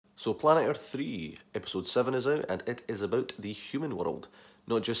So Planet Earth 3, Episode 7 is out, and it is about the human world.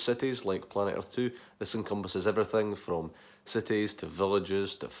 Not just cities like Planet Earth 2, this encompasses everything from cities to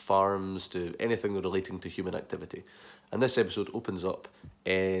villages to farms to anything relating to human activity. And this episode opens up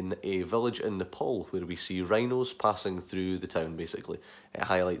in a village in Nepal where we see rhinos passing through the town basically. It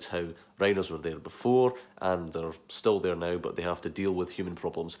highlights how rhinos were there before and they're still there now, but they have to deal with human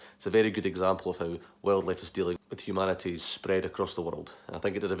problems. It's a very good example of how wildlife is dealing with humanity's spread across the world. And I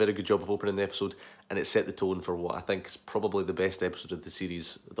think it did a very good job of opening the episode, and it set the tone for what I think is probably the best episode of the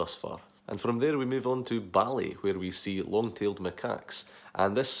series thus far. And from there we move on to Bali, where we see long-tailed macaques.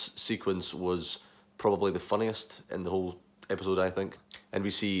 And this sequence was probably the funniest in the whole episode, I think. And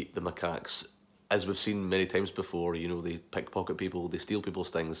we see the macaques, as we've seen many times before, you know, they pickpocket people, they steal people's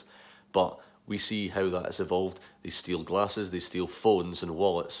things, but we see how that has evolved. They steal glasses, they steal phones and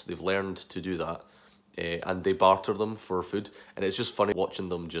wallets, they've learned to do that, and they barter them for food, and it's just funny watching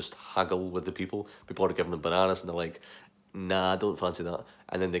them just haggle with the people. People are giving them bananas and they're like, nah, I don't fancy that,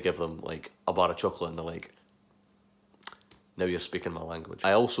 and then they give them like a bar of chocolate and they're like, now you're speaking my language.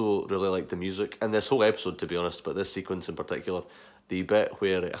 I also really like the music, and this whole episode to be honest, but this sequence in particular, the bit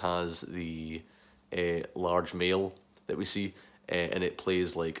where it has the large male that we see, and it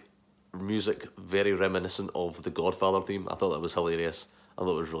plays like music very reminiscent of the Godfather theme. I thought that was hilarious. I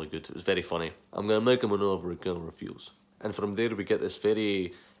thought it was really good. It was very funny. I'm gonna make him an offer he can't refuse. And from there we get this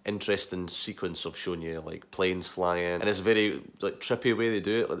very interesting sequence of showing you like planes flying, and it's a very like trippy way they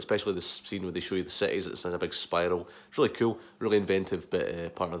do it, like especially this scene where they show you the cities. It's in a big spiral. It's really cool, really inventive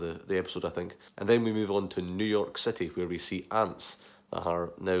bit part of the episode, I think. And then we move on to New York City, where we see ants that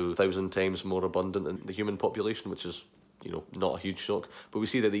are now 1,000 times more abundant than the human population, which is, you know, not a huge shock. But we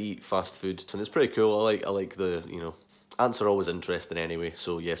see that they eat fast foods, and it's pretty cool. I like the, you know, ants are always interesting anyway.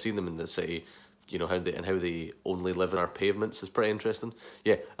 So yeah, seeing them in the city, you know, how they only live in our pavements is pretty interesting.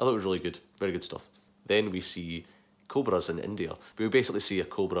 Yeah, I thought it was really good. Very good stuff. Then we see cobras in India. We basically see a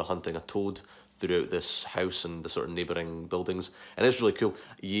cobra hunting a toad throughout this house and the sort of neighbouring buildings. And it's really cool.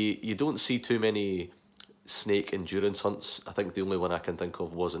 You don't see too many snake endurance hunts. I think the only one I can think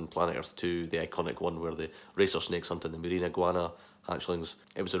of was in Planet Earth 2, the iconic one where the racer snakes hunting the marine iguana hatchlings.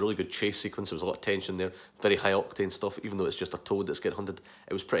 It was a really good chase sequence. There was a lot of tension there, very high octane stuff, even though it's just a toad that's getting hunted.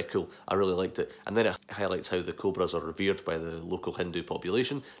 It was pretty cool. I really liked it. And then it highlights how the cobras are revered by the local Hindu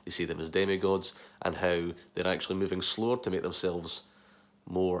population. They see them as demigods, and how they're actually moving slower to make themselves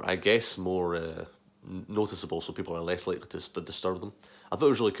more, I guess, more noticeable, so people are less likely to disturb them. I thought it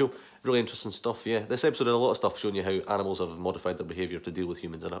was really cool, really interesting stuff. Yeah, this episode had a lot of stuff showing you how animals have modified their behaviour to deal with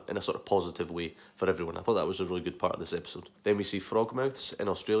humans in a sort of positive way for everyone. I thought that was a really good part of this episode. Then we see frogmouths in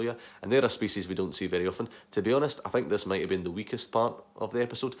Australia, and they're a species we don't see very often. To be honest, I think this might have been the weakest part of the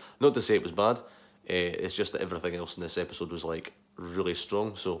episode. Not to say it was bad, it's just that everything else in this episode was like really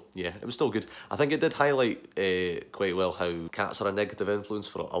strong, so yeah, it was still good. I think it did highlight quite well how cats are a negative influence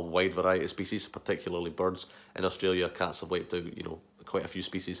for a wide variety of species, particularly birds. In Australia, cats have wiped out, you know, quite a few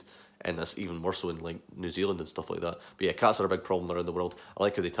species, and that's even more so in like New Zealand and stuff like that. But yeah, cats are a big problem around the world. I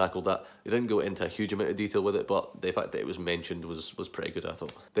like how they tackled that. They didn't go into a huge amount of detail with it, but the fact that it was mentioned was pretty good, I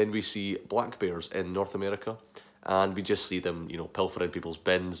thought. Then we see black bears in North America, and we just see them, you know, pilfering people's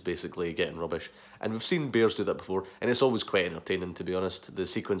bins, basically getting rubbish. And we've seen bears do that before, and it's always quite entertaining, to be honest. The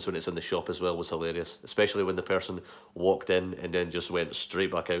sequence when it's in the shop as well was hilarious, especially when the person walked in and then just went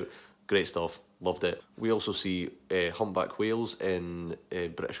straight back out. Great stuff, loved it. We also see humpback whales in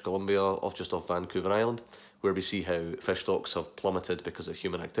British Columbia, just off Vancouver Island, where we see how fish stocks have plummeted because of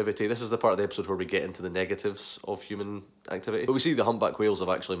human activity. This is the part of the episode where we get into the negatives of human activity. But we see the humpback whales have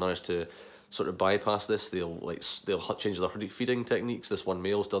actually managed to sort of bypass this. They'll change their feeding techniques. This one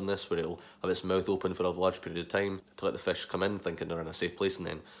male's done this, where it'll have its mouth open for a large period of time to let the fish come in, thinking they're in a safe place, and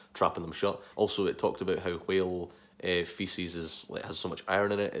then trapping them shut. Also, it talked about how whale feces has so much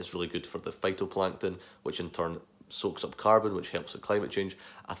iron in it. It's really good for the phytoplankton, which in turn soaks up carbon, which helps with climate change.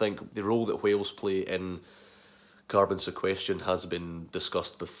 I think the role that whales play in carbon sequestration has been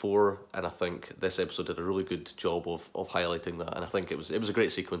discussed before, and I think this episode did a really good job of highlighting that. And I think it was a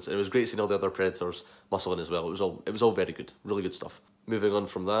great sequence. It was great seeing all the other predators muscling as well. It was all very good, really good stuff. Moving on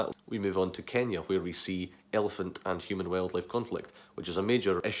from that, we move on to Kenya, where we see elephant and human wildlife conflict, which is a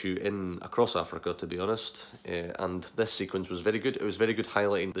major issue across Africa, to be honest. And this sequence was very good. It was very good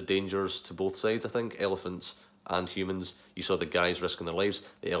highlighting the dangers to both sides, I think, elephants and humans. You saw the guys risking their lives.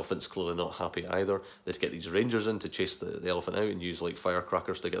 The elephant's clearly not happy either. They'd get these rangers in to chase the elephant out and use like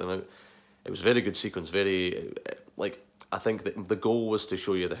firecrackers to get them out. It was a very good sequence, very, like, I think that the goal was to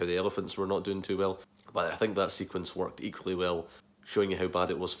show you how the elephants were not doing too well, but I think that sequence worked equally well, showing you how bad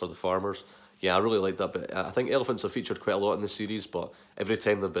it was for the farmers. Yeah, I really like that bit. I think elephants have featured quite a lot in the series, but every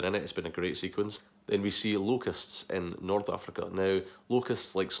time they've been in it, it's been a great sequence. Then we see locusts in North Africa. Now,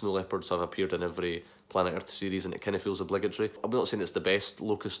 locusts, like snow leopards, have appeared in every Planet Earth series, and it kind of feels obligatory. I'm not saying it's the best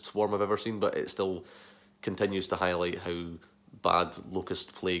locust swarm I've ever seen, but it still continues to highlight how bad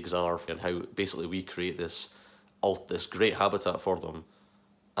locust plagues are, and how basically we create this great habitat for them,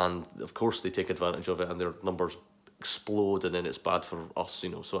 and of course they take advantage of it, and their numbers explode, and then it's bad for us, you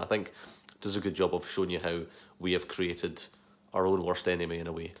know. So I think it does a good job of showing you how we have created our own worst enemy in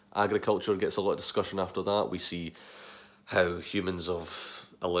a way. Agriculture gets a lot of discussion after that. We see how humans have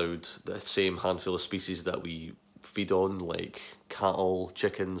allowed the same handful of species that we feed on, like cattle,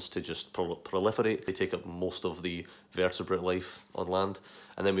 chickens, to just proliferate. They take up most of the vertebrate life on land.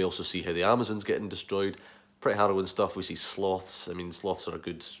 And then we also see how the Amazon's getting destroyed. Pretty harrowing stuff. We see sloths. I mean, sloths are a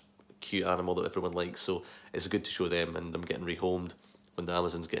good, cute animal that everyone likes, so it's good to show them and them getting rehomed when the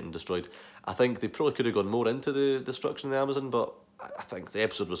Amazon's getting destroyed. I think they probably could have gone more into the destruction of the Amazon, but I think the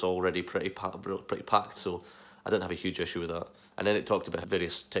episode was already pretty packed, so I didn't have a huge issue with that. And then it talked about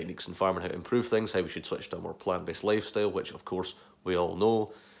various techniques in farming, how to improve things, how we should switch to a more plant-based lifestyle, which of course we all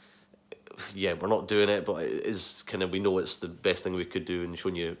know. Yeah, we're not doing it, but it is kind of, we know it's the best thing we could do, and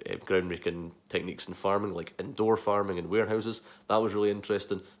showing you groundbreaking techniques in farming, like indoor farming and warehouses. That was really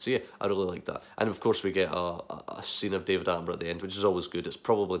interesting. So yeah, I really like that. And of course we get a scene of David Attenborough at the end, which is always good. It's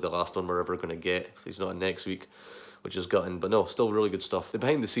probably the last one we're ever going to get if he's not in next week, which is gutting, but no, still really good stuff. The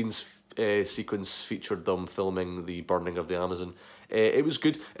behind the scenes sequence featured them filming the burning of the Amazon. It was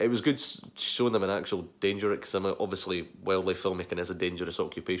good. It was good showing them in actual danger, because obviously wildlife filmmaking is a dangerous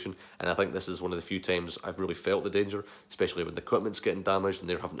occupation, and I think this is one of the few times I've really felt the danger, especially when the equipment's getting damaged and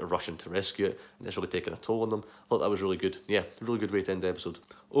they're having to rush in to rescue it, and it's really taking a toll on them. I thought that was really good. Yeah, really good way to end the episode.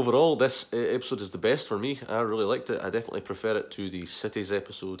 Overall, this episode is the best for me. I really liked it. I definitely prefer it to the cities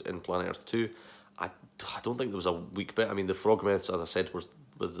episode in Planet Earth 2. I don't think there was a weak bit. I mean, the frog myths, as I said, was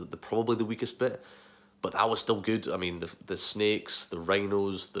probably the weakest bit, but that was still good. I mean, the snakes, the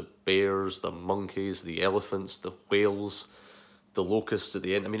rhinos, the bears, the monkeys, the elephants, the whales, the locusts at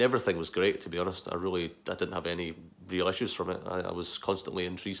the end. I mean, everything was great, to be honest. I didn't have any real issues from it. I was constantly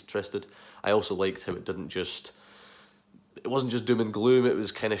interested. I also liked how it wasn't just doom and gloom. It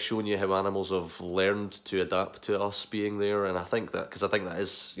was kind of showing you how animals have learned to adapt to us being there, and I think that, because I think that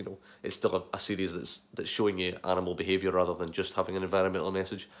is, you know, it's still a series that's showing you animal behaviour rather than just having an environmental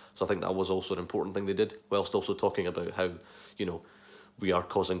message. So I think that was also an important thing they did, whilst also talking about how, you know, we are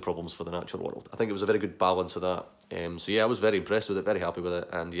causing problems for the natural world. I think it was a very good balance of that. So yeah, I was very impressed with it, very happy with it,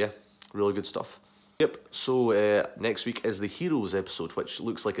 and yeah, really good stuff. Yep, so next week is the Heroes episode, which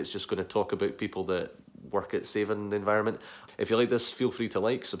looks like it's just going to talk about people that work at saving the environment. If you like this, feel free to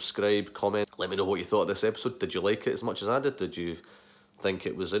like, subscribe, comment. Let me know what you thought of this episode. Did you like it as much as I did? Did you think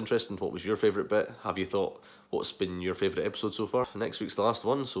it was interesting? What was your favourite bit? Have you thought, what's been your favourite episode so far? Next week's the last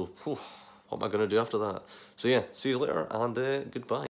one, so what am I going to do after that? So yeah, see you later, and goodbye.